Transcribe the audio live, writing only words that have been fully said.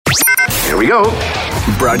Here we go.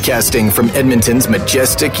 Broadcasting from Edmonton's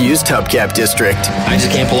majestic used hubcap district. I just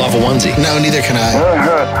can't pull off a onesie. No, neither can I.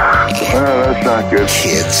 That's not good.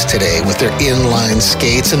 Kids today with their inline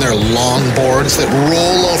skates and their long boards that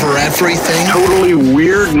roll over everything. Totally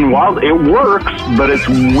weird and wild. It works, but it's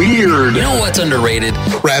weird. You know what's underrated?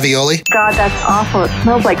 Ravioli. God, that's awful. It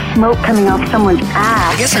smells like smoke coming off someone's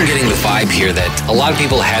ass. I guess I'm getting the vibe here that a lot of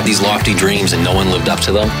people had these lofty dreams and no one lived up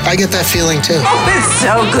to them. I get that feeling too. Oh, it's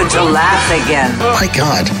so good to laugh again. My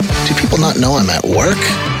God, do people not know I'm at work?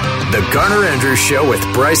 The Garner Andrews Show with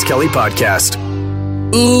Bryce Kelly Podcast.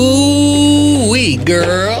 Ooh-wee,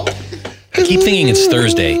 girl. I keep thinking it's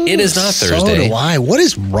Thursday. It is not Thursday. So do I. What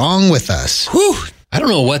is wrong with us? Whew. I don't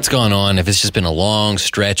know what's gone on, if it's just been a long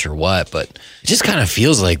stretch or what, but it just kind of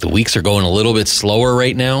feels like the weeks are going a little bit slower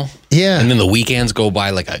right now. Yeah. And then the weekends go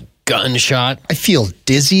by like a gunshot. I feel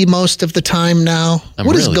dizzy most of the time now.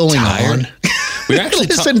 What is really going tired. on? We were actually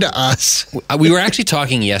Listen to us. We were actually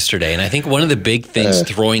talking yesterday, and I think one of the big things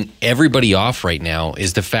throwing everybody off right now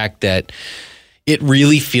is the fact that it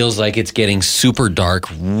really feels like it's getting super dark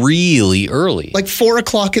really early. Like 4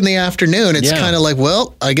 o'clock in the afternoon. It's kind of like,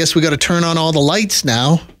 well, I guess we got to turn on all the lights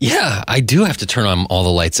now. Yeah, I do have to turn on all the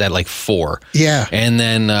lights at like 4. Yeah. And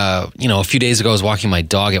then, a few days ago, I was walking my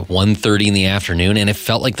dog at 1:30 in the afternoon, and it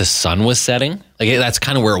felt like the sun was setting. Like that's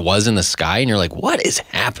kind of where it was in the sky, and you're like, what is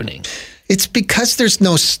happening? It's because there's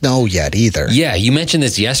no snow yet either. Yeah, you mentioned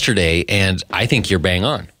this yesterday, and I think you're bang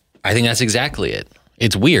on. I think that's exactly it.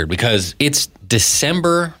 It's weird because it's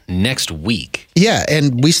December next week. Yeah,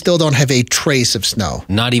 and we still don't have a trace of snow.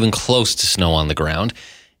 Not even close to snow on the ground.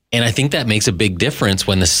 And I think that makes a big difference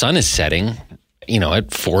when the sun is setting, at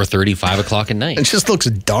 4:30, 5 o'clock at night. It just looks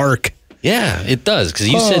dark. Yeah, it does. Because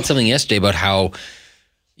you said something yesterday about how,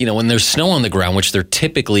 when there's snow on the ground, which there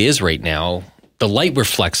typically is right now, the light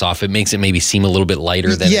reflects off. It makes it maybe seem a little bit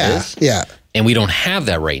lighter than it is. Yeah. And we don't have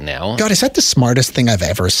that right now. God, is that the smartest thing I've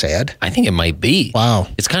ever said? I think it might be. Wow.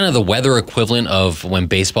 It's kind of the weather equivalent of when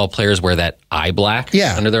baseball players wear that eye black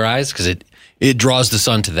under their eyes because it draws the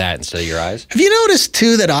sun to that instead of your eyes. Have you noticed,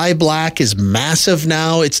 too, that eye black is massive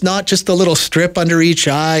now? It's not just a little strip under each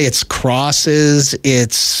eye. It's crosses.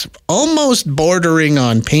 It's almost bordering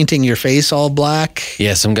on painting your face all black.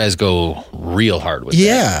 Yeah, some guys go real hard with that.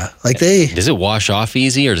 Yeah, like Does it wash off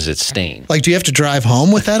easy or does it stain? Like, do you have to drive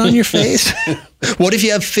home with that on your face? What if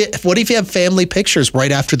you have family pictures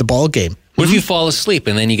right after the ball game? What if you fall asleep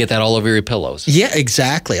and then you get that all over your pillows? Yeah,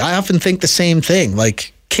 exactly. I often think the same thing.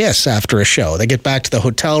 Like Kiss after a show. They get back to the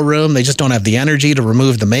hotel room. They just don't have the energy to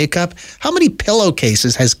remove the makeup. How many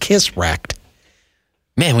pillowcases has Kiss racked?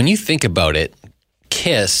 Man, when you think about it,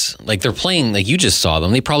 Kiss, like they're playing, like you just saw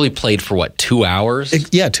them. They probably played for 2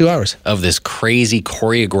 hours? Yeah, 2 hours. Of this crazy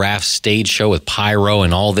choreographed stage show with pyro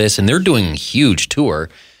and all this. And they're doing a huge tour.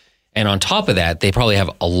 And on top of that, they probably have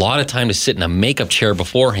a lot of time to sit in a makeup chair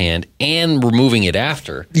beforehand and removing it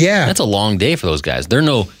after. Yeah. That's a long day for those guys. They're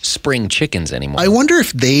no spring chickens anymore. I wonder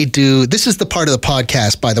if they do. This is the part of the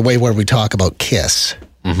podcast, by the way, where we talk about Kiss.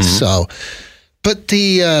 Mm-hmm. So, but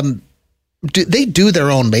they do their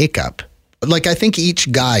own makeup. Like, I think each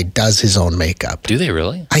guy does his own makeup. Do they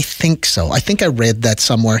really? I think so. I think I read that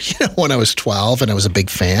somewhere, when I was 12 and I was a big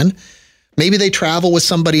fan. Maybe they travel with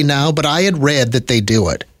somebody now, but I had read that they do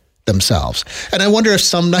it themselves. And I wonder if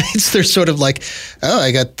some nights they're sort of like, oh,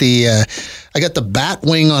 I got the bat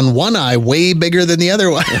wing on one eye way bigger than the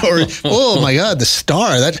other one. Or, oh my God, the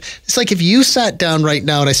star. It's like if you sat down right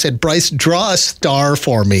now and I said, Bryce, draw a star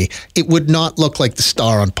for me, it would not look like the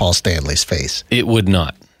star on Paul Stanley's face. It would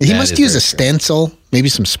not. He must use a stencil, maybe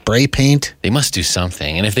some spray paint. They must do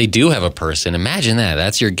something. And if they do have a person, imagine that.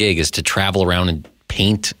 That's your gig, is to travel around and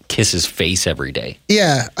paint Kiss's face every day.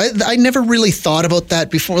 Yeah, I never really thought about that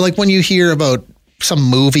before. Like when you hear about some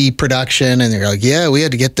movie production and they're like, yeah, we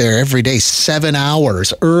had to get there every day 7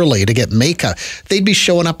 hours early to get makeup. They'd be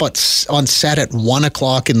showing up on set at 1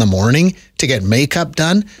 o'clock in the morning to get makeup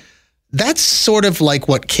done. That's sort of like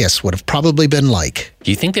what Kiss would have probably been like. Do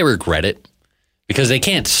you think they regret it? Because they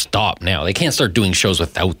can't stop now. They can't start doing shows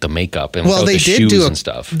without the makeup and without the shoes and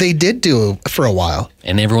stuff. They did do it for a while.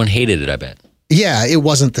 And everyone hated it, I bet. Yeah, it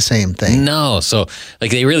wasn't the same thing. No, so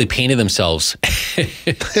like they really painted themselves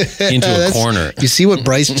into a corner. You see what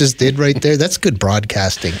Bryce just did right there? That's good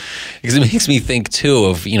broadcasting. Because it makes me think too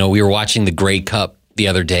of, we were watching the Grey Cup the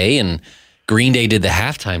other day and Green Day did the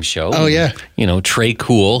halftime show. Oh, yeah. And, Trey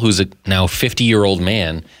Cool, who's a now 50-year-old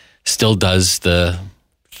man, still does the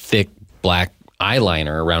thick black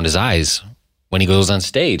eyeliner around his eyes when he goes on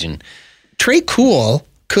stage. And Trey Cool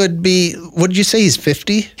could be, what did you say, he's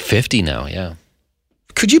 50? 50 now, yeah.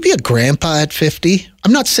 Could you be a grandpa at 50?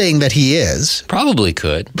 I'm not saying that he is. Probably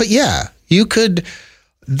could. But yeah, you could.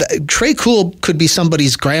 Trey Cool could be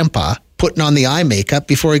somebody's grandpa putting on the eye makeup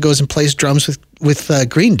before he goes and plays drums with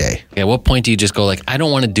Green Day. At what point do you just go like, I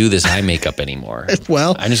don't want to do this eye makeup anymore?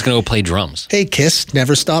 Well, I'm just going to go play drums. Hey, Kiss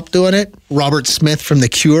never stopped doing it. Robert Smith from The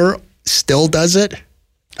Cure still does it.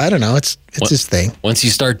 I don't know. It's his thing. Once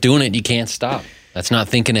you start doing it, you can't stop. That's not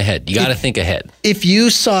thinking ahead. You got to think ahead. If you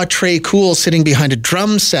saw Trey Cool sitting behind a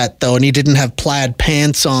drum set, though, and he didn't have plaid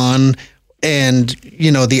pants on and,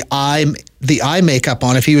 you know, the eye makeup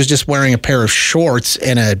on, if he was just wearing a pair of shorts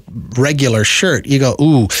and a regular shirt, you go,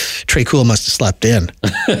 ooh, Trey Cool must have slept in.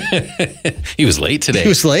 He was late today. He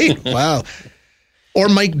was late? Wow. Or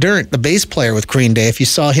Mike Dirnt, the bass player with Green Day. If you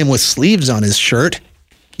saw him with sleeves on his shirt,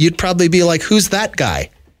 you'd probably be like, who's that guy?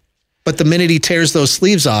 But the minute he tears those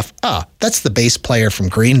sleeves off, that's the bass player from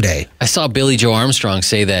Green Day. I saw Billy Joe Armstrong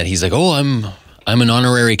say that. He's like, I'm an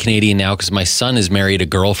honorary Canadian now because my son is married a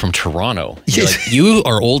girl from Toronto. Like, you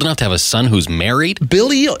are old enough to have a son who's married?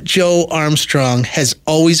 Billy Joe Armstrong has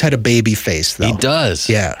always had a baby face, though. He does.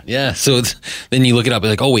 Yeah. Yeah. So then you look it up,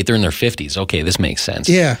 like, oh, wait, they're in their 50s. Okay, this makes sense.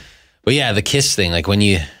 Yeah. But yeah, the Kiss thing, like when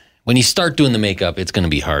you start doing the makeup, it's going to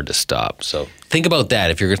be hard to stop. So think about that.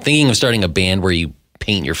 If you're thinking of starting a band where you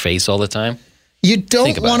paint your face all the time, you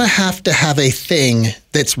don't want to have a thing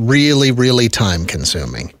that's really, really time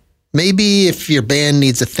consuming. Maybe if your band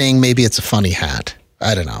needs a thing, maybe it's a funny hat.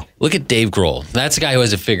 I don't know. Look at Dave Grohl. That's the guy who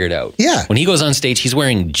has it figured out. Yeah. When he goes on stage, he's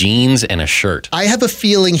wearing jeans and a shirt. I have a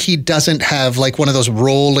feeling he doesn't have like one of those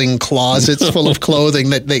rolling closets full of clothing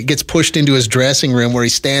that gets pushed into his dressing room where he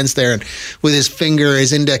stands there and with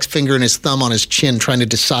his index finger and his thumb on his chin trying to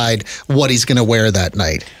decide what he's going to wear that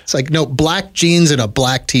night. It's like, no, black jeans and a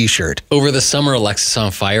black T-shirt. Over the summer, Alexis on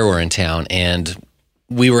Fire were in town, and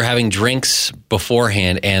we were having drinks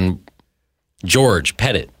beforehand, and George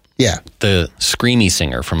Pettit, the screamy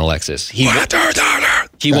singer from Alexis, he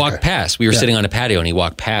walked past. We were sitting on a patio, and he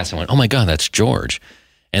walked past and went, oh my God, that's George.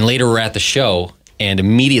 And later we're at the show, and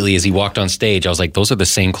immediately as he walked on stage, I was like, those are the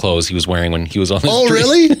same clothes he was wearing when he was on the street. Oh,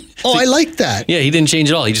 really? Oh, I like that. Yeah, he didn't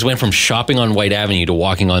change at all. He just went from shopping on White Avenue to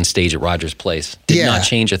walking on stage at Rogers Place. Did not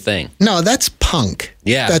change a thing. No, that's punk.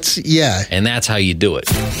 Yeah. And that's how you do it.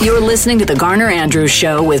 You're listening to the Garner Andrews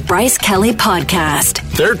Show with Bryce Kelly Podcast.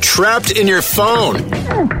 They're trapped in your phone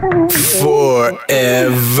forever.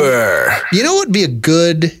 You know what would be a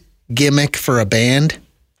good gimmick for a band?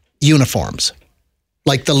 Uniforms.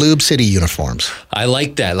 Like the Lube City uniforms. I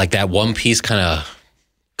like that. Like that one piece kind of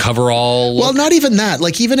coverall look. Well, not even that.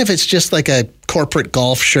 Like even if it's just like a corporate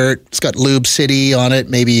golf shirt, it's got Lube City on it,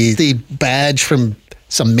 maybe the badge from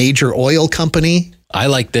some major oil company. I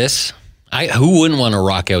like this. Who wouldn't want to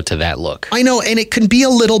rock out to that look? I know, and it can be a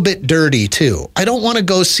little bit dirty, too. I don't want to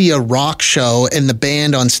go see a rock show and the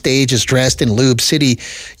band on stage is dressed in Lube City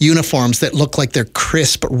uniforms that look like they're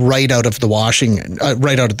crisp right out of the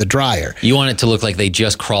right out of the dryer. You want it to look like they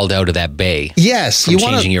just crawled out of that bay. Yes. From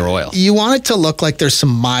changing your oil. You want it to look like there's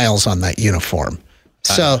some miles on that uniform.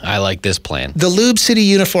 So I like this plan. The Lube City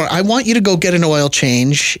uniform, I want you to go get an oil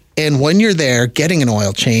change. And when you're there getting an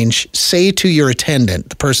oil change, say to your attendant,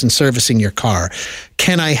 the person servicing your car,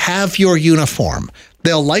 can I have your uniform?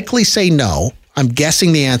 They'll likely say no. I'm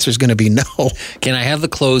guessing the answer is going to be no. Can I have the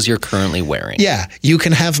clothes you're currently wearing? Yeah, you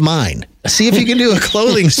can have mine. See if you can do a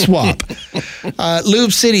clothing swap.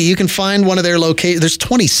 Lube City, you can find one of their locations. There's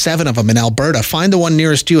 27 of them in Alberta. Find the one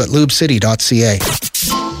nearest you at lubecity.ca.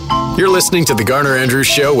 You're listening to the Garner Andrews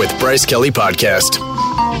Show with Bryce Kelly Podcast.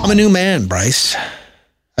 I'm a new man, Bryce.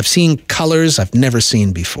 I've seen colors I've never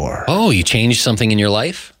seen before. Oh, you changed something in your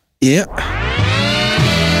life? Yeah.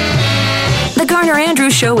 The Garner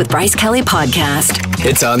Andrews Show with Bryce Kelly Podcast.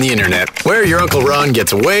 It's on the internet, where your Uncle Ron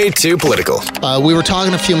gets way too political. We were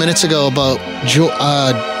talking a few minutes ago about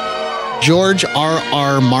George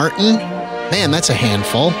R.R. Martin. Man, that's a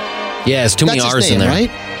handful. Yeah, it's too many R's in there. Right?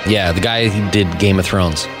 Yeah, the guy who did Game of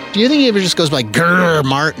Thrones. Do you think he ever just goes by Grr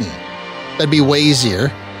Martin? That'd be way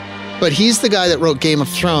easier. But he's the guy that wrote Game of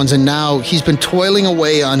Thrones, and now he's been toiling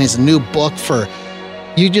away on his new book for...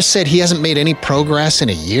 You just said he hasn't made any progress in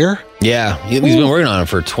a year? Yeah, he's been working on it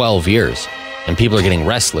for 12 years, and people are getting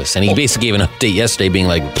restless. And he basically gave an update yesterday being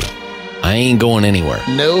like, I ain't going anywhere.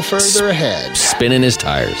 No further ahead. Spinning his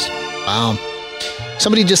tires. Wow.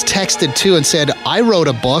 Somebody just texted, too, and said, I wrote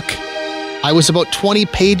a book. I was about 20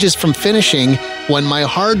 pages from finishing when my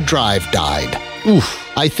hard drive died.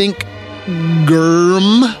 Oof. I think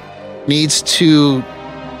Germ needs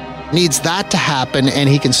that to happen, and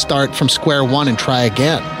he can start from square one and try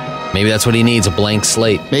again. Maybe that's what he needs, a blank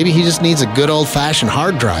slate. Maybe he just needs a good old-fashioned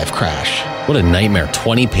hard drive crash. What a nightmare.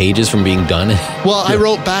 20 pages from being done. Well, I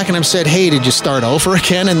wrote back and I said, hey, did you start over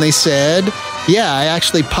again? And they said, yeah, I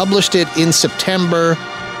actually published it in September.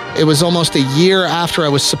 It was almost a year after I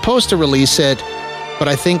was supposed to release it, but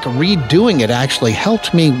I think redoing it actually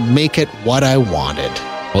helped me make it what I wanted.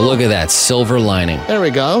 Well, look at that. Silver lining. There we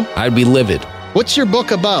go. I'd be livid. What's your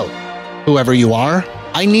book about? Whoever you are,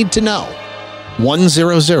 I need to know.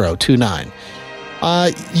 10029.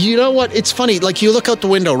 You know what? It's funny. Like, you look out the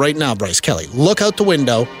window right now, Bryce Kelly. Look out the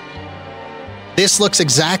window. This looks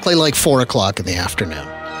exactly like 4 o'clock in the afternoon.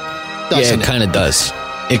 Yeah, it kind of does.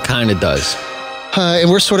 It kind of does.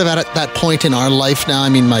 And we're sort of at that point in our life now. I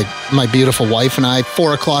mean, my beautiful wife and I,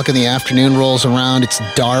 4 o'clock in the afternoon rolls around. It's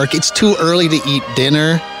dark. It's too early to eat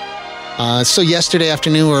dinner. So yesterday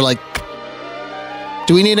afternoon, we were like,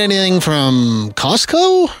 do we need anything from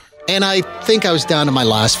Costco? And I think I was down to my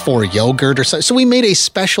last 4 yogurt or so. So we made a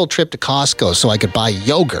special trip to Costco so I could buy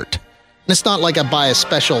yogurt. And it's not like I buy a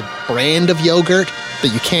special brand of yogurt that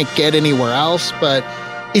you can't get anywhere else, but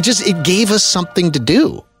it gave us something to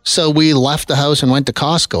do. So we left the house and went to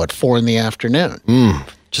Costco at 4 in the afternoon.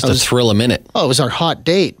 Just a thrill a minute. Oh, it was our hot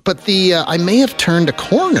date. But I may have turned a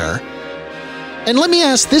corner. And let me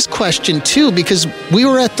ask this question too, because we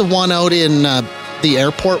were at the one out in the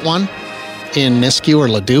airport one. In Nisku or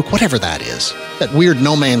Leduc, whatever that is. That weird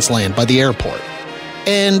no man's land by the airport.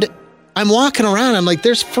 And I'm walking around, I'm like,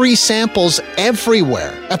 there's free samples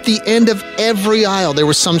everywhere. At the end of every aisle, there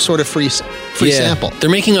was some sort of free sample. They're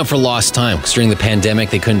making up for lost time, because during the pandemic,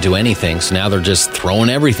 they couldn't do anything, so now they're just throwing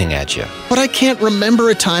everything at you. But I can't remember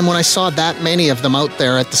a time when I saw that many of them out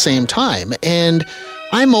there at the same time. And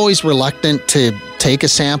I'm always reluctant to take a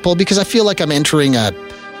sample, because I feel like I'm entering an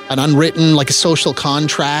unwritten, like a social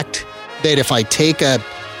contract, that if I take a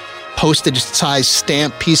postage-size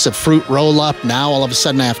stamp piece of fruit roll-up, now all of a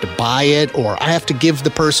sudden I have to buy it, or I have to give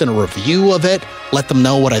the person a review of it, let them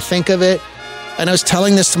know what I think of it. And I was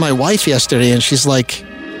telling this to my wife yesterday, and she's like,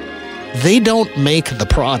 they don't make the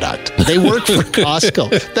product. They work for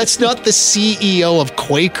Costco. That's not the CEO of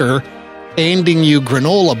Quaker handing you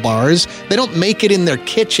granola bars. They don't make it in their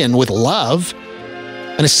kitchen with love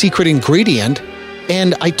and a secret ingredient.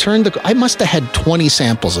 And I must have had 20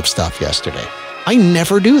 samples of stuff yesterday. I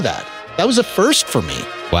never do that. That was a first for me.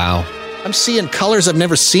 Wow. I'm seeing colors I've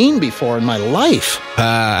never seen before in my life.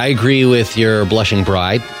 I agree with your blushing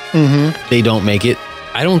bride. Mm-hmm. They don't make it.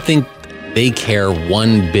 I don't think they care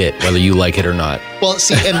one bit whether you like it or not. Well,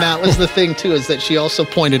 see, and that was the thing too, is that she also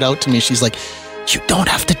pointed out to me, she's like, you don't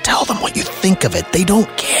have to tell them what you think of it. They don't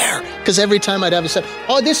care. Because every time I'd have a set,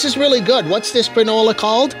 oh, this is really good. What's this granola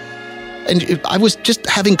called? And I was just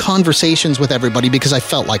having conversations with everybody because I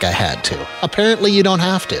felt like I had to. Apparently, you don't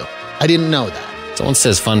have to. I didn't know that. Someone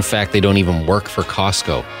says, fun fact, they don't even work for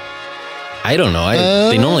Costco. I don't know.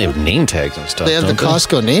 They normally have name tags and stuff. They have the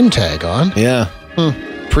Costco name tag on. Yeah.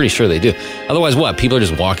 Pretty sure they do. Otherwise, what? People are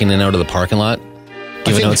just walking in and out of the parking lot,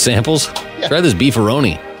 giving out samples? Yeah. Try this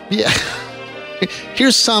beefaroni. Yeah.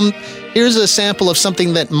 Here's a sample of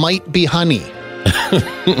something that might be honey.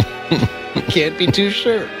 Can't be too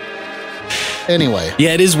sure. Anyway.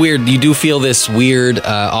 Yeah, it is weird. You do feel this weird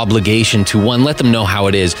obligation to, one, let them know how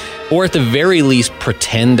it is, or at the very least,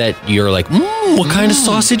 pretend that you're like, what kind of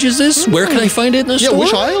sausage is this? Where can I find it in the store? Yeah,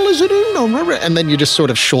 which aisle is it in? No, remember. And then you just sort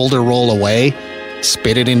of shoulder roll away,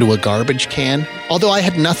 spit it into a garbage can. Although I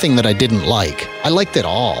had nothing that I didn't like. I liked it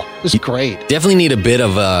all. It was great. Definitely need a bit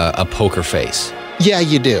of a poker face. Yeah,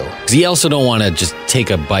 you do. Because you also don't want to just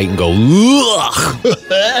take a bite and go, ugh,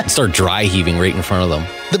 and start dry heaving right in front of them.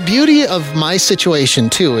 The beauty of my situation,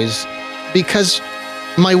 too, is because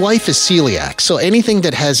my wife is celiac, so anything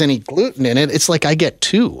that has any gluten in it, it's like I get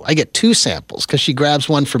two. I get 2 samples because she grabs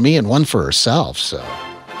one for me and one for herself. So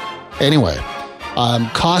anyway,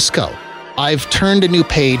 Costco. I've turned a new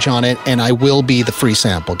page on it, and I will be the free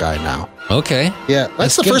sample guy now. Okay. Yeah,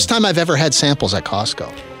 that's the first time I've ever had samples at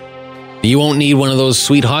Costco. You won't need one of those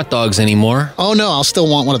sweet hot dogs anymore. Oh, no, I'll still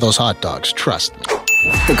want one of those hot dogs. Trust me.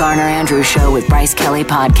 The Garner Andrews Show with Bryce Kelly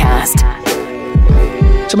Podcast.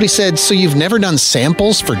 Somebody said, so you've never done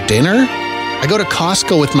samples for dinner? I go to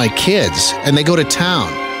Costco with my kids, and they go to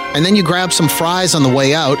town. And then you grab some fries on the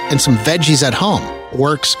way out and some veggies at home.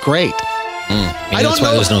 Works great. Maybe that's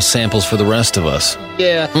why there's no samples for the rest of us.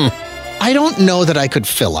 Yeah. I don't know that I could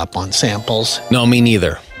fill up on samples. No, me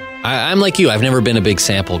neither. I'm like you. I've never been a big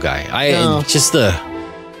sample guy. Just the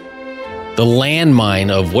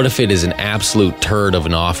landmine of what if it is an absolute turd of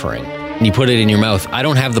an offering and you put it in your mouth. I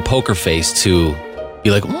don't have the poker face to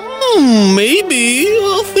be like, maybe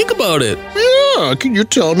I'll think about it. Yeah, can you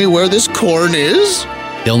tell me where this corn is?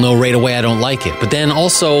 They'll know right away I don't like it. But then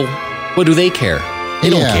also, what do they care? They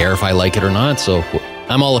don't care if I like it or not, so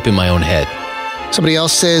I'm all up in my own head. Somebody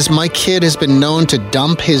else says, my kid has been known to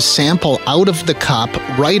dump his sample out of the cup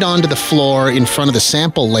right onto the floor in front of the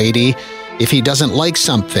sample lady if he doesn't like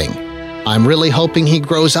something. I'm really hoping he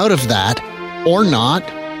grows out of that, or not.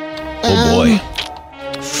 Oh boy.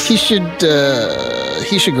 He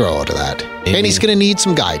should grow out of that. Maybe. And he's going to need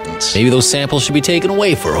some guidance. Maybe those samples should be taken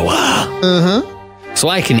away for a while. Uh-huh. So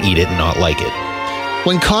I can eat it and not like it.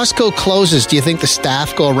 When Costco closes, do you think the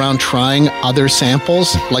staff go around trying other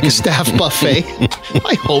samples, like a staff buffet?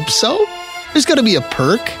 I hope so. There's got to be a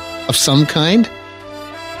perk of some kind.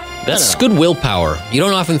 That's good willpower. You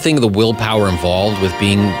don't often think of the willpower involved with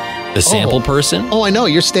being the sample person. Oh, I know.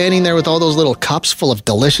 You're standing there with all those little cups full of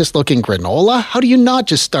delicious-looking granola. How do you not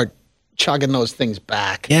just start chugging those things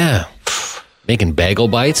back? Yeah. Making bagel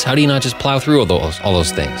bites. How do you not just plow through all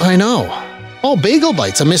those things? I know. Oh, bagel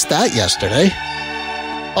bites. I missed that yesterday.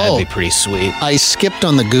 That'd be pretty sweet. I skipped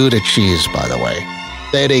on the Gouda cheese, by the way.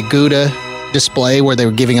 They had a Gouda display where they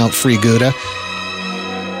were giving out free Gouda.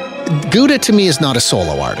 Gouda to me is not a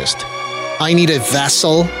solo artist. I need a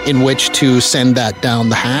vessel in which to send that down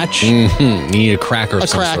the hatch. Mm-hmm. You need a cracker of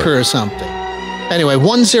some sort. Or something. Anyway,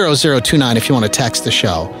 10029 if you want to text the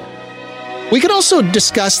show. We could also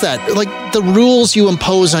discuss that, like the rules you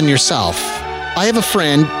impose on yourself. I have a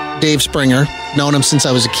friend, Dave Springer, known him since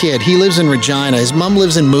I was a kid. He lives in Regina. His mom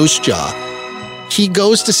lives in Moose Jaw. He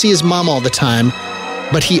goes to see his mom all the time,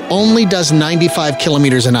 but he only does 95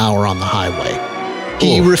 kilometers an hour on the highway.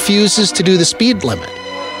 He refuses to do the speed limit.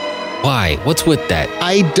 Why? What's with that?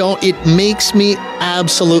 It makes me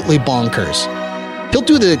absolutely bonkers.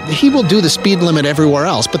 He will do the speed limit everywhere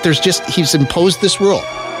else, but he's imposed this rule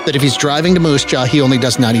that if he's driving to Moose Jaw, he only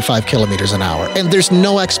does 95 kilometers an hour. And there's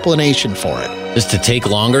no explanation for it. Just to take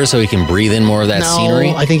longer so he can breathe in more of that scenery?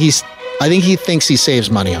 I think he thinks he saves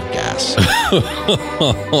money on gas.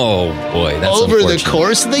 Oh, boy. That's Over the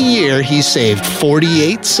course of the year, he saved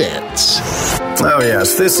 48 cents. Oh,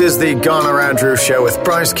 yes. This is the Garner Andrew Show with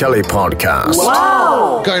Bryce Kelly podcast.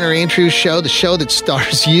 Wow! Garner Andrews Show, the show that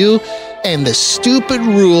stars you and the stupid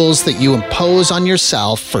rules that you impose on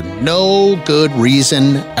yourself for no good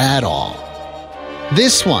reason at all.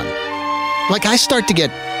 This one, I start to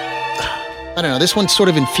get, I don't know, this one sort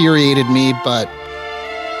of infuriated me, but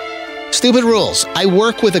stupid rules. I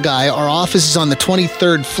work with a guy, our office is on the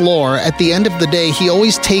 23rd floor. At the end of the day, he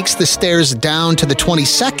always takes the stairs down to the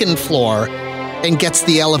 22nd floor and gets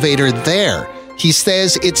the elevator there. He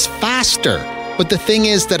says it's faster. But the thing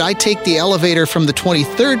is that I take the elevator from the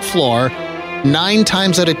 23rd floor, 9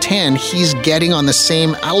 times out of 10, he's getting on the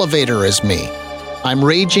same elevator as me. I'm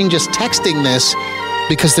raging just texting this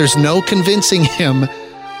because there's no convincing him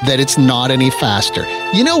that it's not any faster.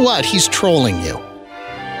 You know what? He's trolling you.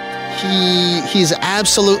 He's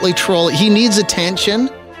absolutely trolling. He needs attention,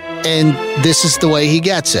 and this is the way he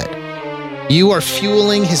gets it. You are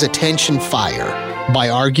fueling his attention fire by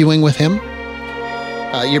arguing with him.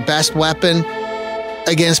 Your best weapon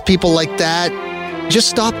against people like that, just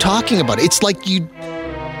stop talking about it. It's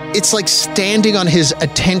like standing on his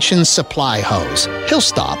attention supply hose. He'll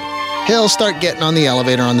stop. He'll start getting on the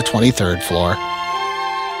elevator on the 23rd floor.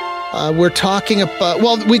 We're talking about,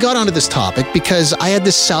 we got onto this topic because I had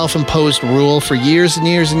this self-imposed rule for years and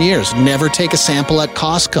years and years. Never take a sample at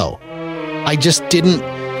Costco. I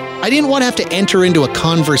didn't want to have to enter into a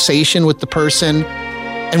conversation with the person.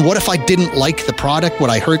 And what if I didn't like the product? Would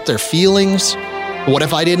I hurt their feelings? What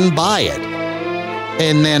if I didn't buy it?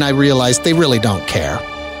 And then I realized they really don't care.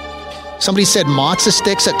 Somebody said matzo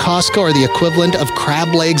sticks at Costco are the equivalent of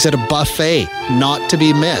crab legs at a buffet, not to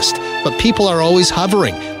be missed. But people are always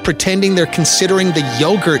hovering, pretending they're considering the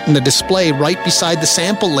yogurt in the display right beside the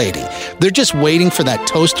sample lady. They're just waiting for that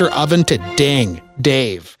toaster oven to ding.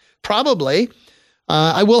 Dave. Probably.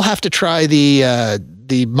 I will have to try the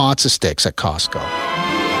matzo sticks at Costco.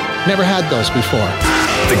 Never had those before.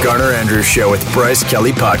 The Garner Andrews Show with Bryce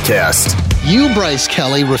Kelly podcast. You, Bryce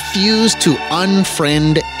Kelly, refuse to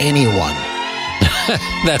unfriend anyone.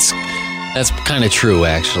 That's kind of true,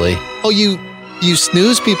 actually. Oh, you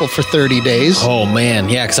snooze people for 30 days. Oh, man.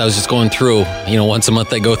 Yeah, because I was just going through, once a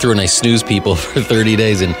month I go through and I snooze people for 30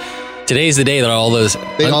 days. And today's the day that all those...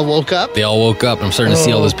 They all woke up? They all woke up. I'm starting to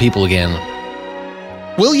see all those people again.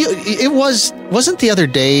 Wasn't the other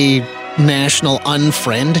day National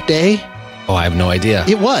Unfriend Day? Oh, I have no idea.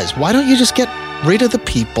 It was. Why don't you just get rid of the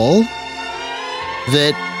people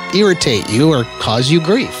that irritate you or cause you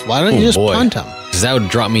grief? Why don't you just punt them? Because that would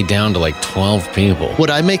drop me down to 12 people. Would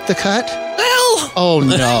I make the cut? Well. Oh,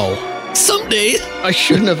 no. Some days. I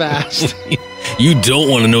shouldn't have asked. You don't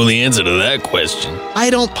want to know the answer to that question. I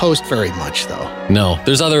don't post very much, though. No,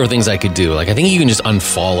 there's other things I could do. Like, I think you can just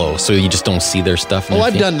unfollow so you just don't see their stuff. Oh,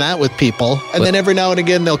 I've done that with people. And then every now and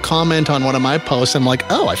again, they'll comment on one of my posts. I'm like,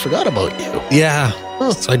 oh, I forgot about you. Yeah.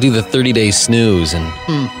 Oh. So I do the 30-day snooze, and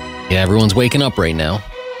yeah, everyone's waking up right now.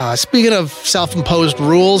 Speaking of self-imposed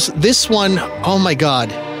rules, this one, oh my God,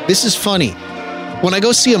 this is funny. When I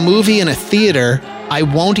go see a movie in a theater, I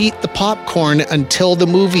won't eat the popcorn until the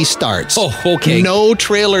movie starts. Oh, okay. No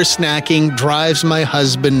trailer snacking drives my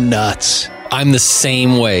husband nuts. I'm the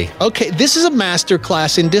same way. Okay, this is a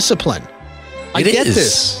masterclass in discipline. I get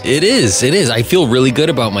this. It is. I feel really good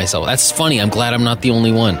about myself. That's funny. I'm glad I'm not the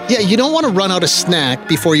only one. Yeah, you don't want to run out of snack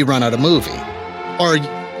before you run out of movie. Or,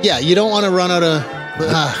 yeah, you don't want to run out of...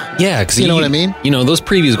 yeah, because you know what I mean? You know, those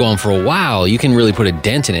previews go on for a while. You can really put a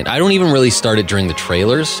dent in it. I don't even really start it during the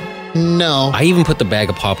trailers. No. I even put the bag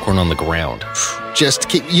of popcorn on the ground. Just to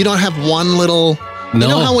keep... You don't have one little... No. You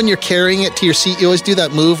know how when you're carrying it to your seat, you always do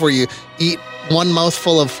that move where you eat one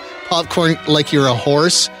mouthful of popcorn like you're a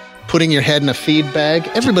horse, putting your head in a feed bag?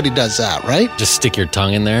 Everybody does that, right? Just stick your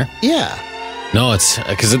tongue in there? Yeah. No, it's...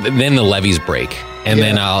 Because then the levees break. And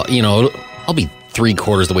then I'll be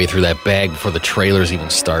 3/4 the way through that bag before the trailers even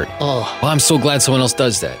start. Oh. Well, I'm so glad someone else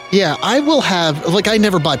does that. Yeah, I will have, like, I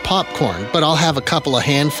never buy popcorn, but I'll have a couple of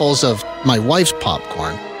handfuls of my wife's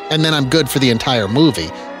popcorn, and then I'm good for the entire movie.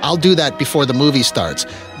 I'll do that before the movie starts,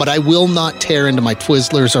 but I will not tear into my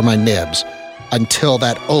Twizzlers or my nibs until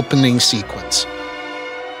that opening sequence.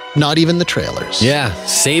 Not even the trailers. Yeah,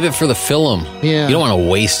 save it for the film. Yeah. You don't want to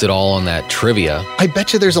waste it all on that trivia. I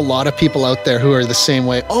bet you there's a lot of people out there who are the same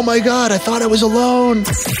way. Oh my God, I thought I was alone.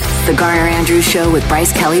 The Garner Andrews Show with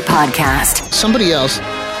Bryce Kelly Podcast. Somebody else.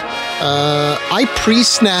 I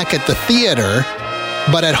pre-snack at the theater,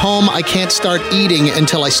 but at home I can't start eating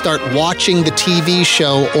until I start watching the TV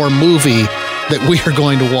show or movie that we are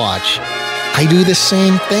going to watch. I do the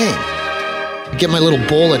same thing. Get my little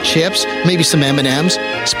bowl of chips, maybe some M&Ms,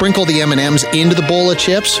 sprinkle the M&Ms into the bowl of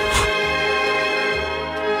chips.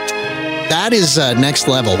 That is next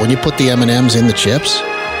level when you put the M&Ms in the chips.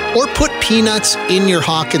 Or put peanuts in your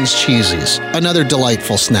Hawkins cheesies, another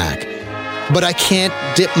delightful snack. But I can't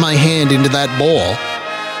dip my hand into that bowl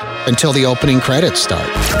until the opening credits start.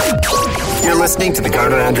 You're listening to the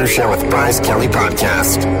Garner and Andrews Show with Bryce Kelly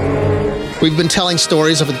Podcast. We've been telling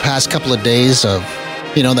stories over the past couple of days of,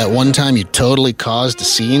 you know, that one time you totally caused a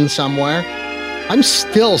scene somewhere. I'm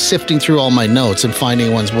still sifting through all my notes and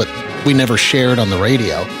finding ones what we never shared on the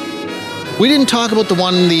radio. We didn't talk about the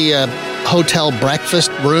one in the hotel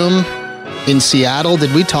breakfast room in Seattle.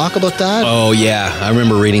 Did we talk about that? Oh, yeah. I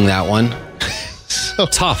remember reading that one. So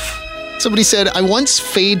tough. Somebody said, I once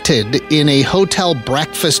fainted in a hotel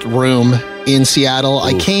breakfast room in Seattle. Ooh.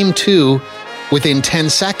 I came to within 10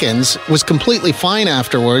 seconds, was completely fine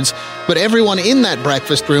afterwards, but everyone in that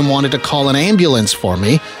breakfast room wanted to call an ambulance for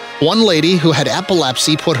me. One lady who had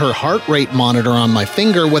epilepsy put her heart rate monitor on my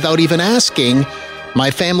finger without even asking.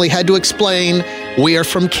 My family had to explain, we are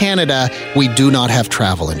from Canada, we do not have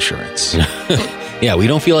travel insurance. Yeah, we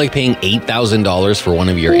don't feel like paying $8,000 for one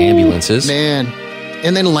of your ambulances. Man.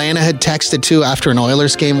 And then Lana had texted too after an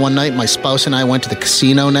Oilers game one night. My spouse and I went to the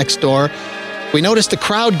casino next door. We noticed a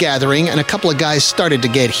crowd gathering and a couple of guys started to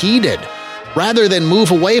get heated. Rather than move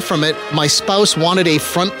away from it, my spouse wanted a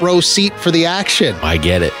front row seat for the action. I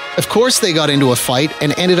get it. Of course they got into a fight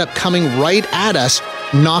and ended up coming right at us,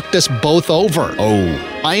 knocked us both over.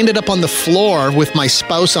 Oh. I ended up on the floor with my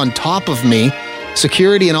spouse on top of me.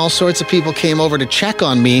 Security and all sorts of people came over to check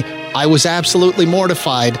on me. I was absolutely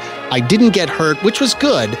mortified. I didn't get hurt, which was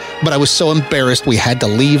good, but I was so embarrassed we had to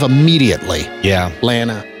leave immediately. Yeah.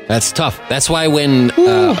 Lana. That's tough. That's why when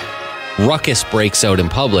ruckus breaks out in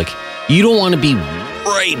public, you don't want to be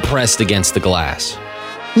right pressed against the glass.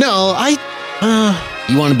 No,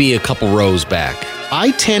 you want to be a couple rows back.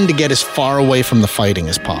 I tend to get as far away from the fighting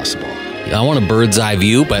as possible. I want a bird's eye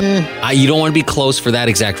view, but you don't want to be close for that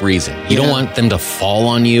exact reason. You don't want them to fall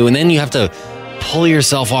on you, and then you have to pull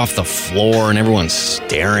yourself off the floor, and everyone's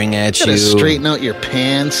staring at you. Gotta straighten out your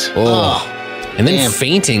pants. And then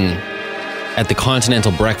fainting at the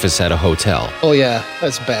Continental breakfast at a hotel. Oh, yeah.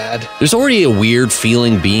 That's bad. There's already a weird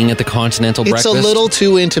feeling being at the Continental breakfast. It's a little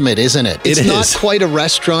too intimate, isn't it? It's not is. quite a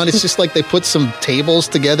restaurant. It's just like they put some tables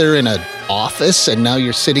together in an office, and now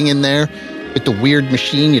you're sitting in there with the weird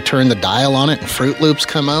machine. You turn the dial on it, and Fruit Loops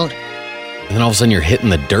come out. And then all of a sudden, you're hitting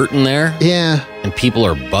the dirt in there. Yeah. And people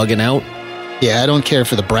are bugging out. Yeah, I don't care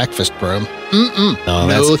for the breakfast room.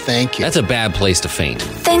 No, thank you. That's a bad place to faint.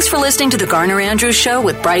 Thanks for listening to the Garner Andrews Show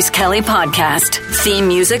with Bryce Kelly Podcast. Theme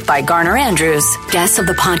music by Garner Andrews. Guests of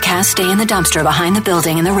the podcast stay in the dumpster behind the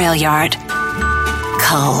building in the rail yard.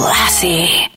 Classy.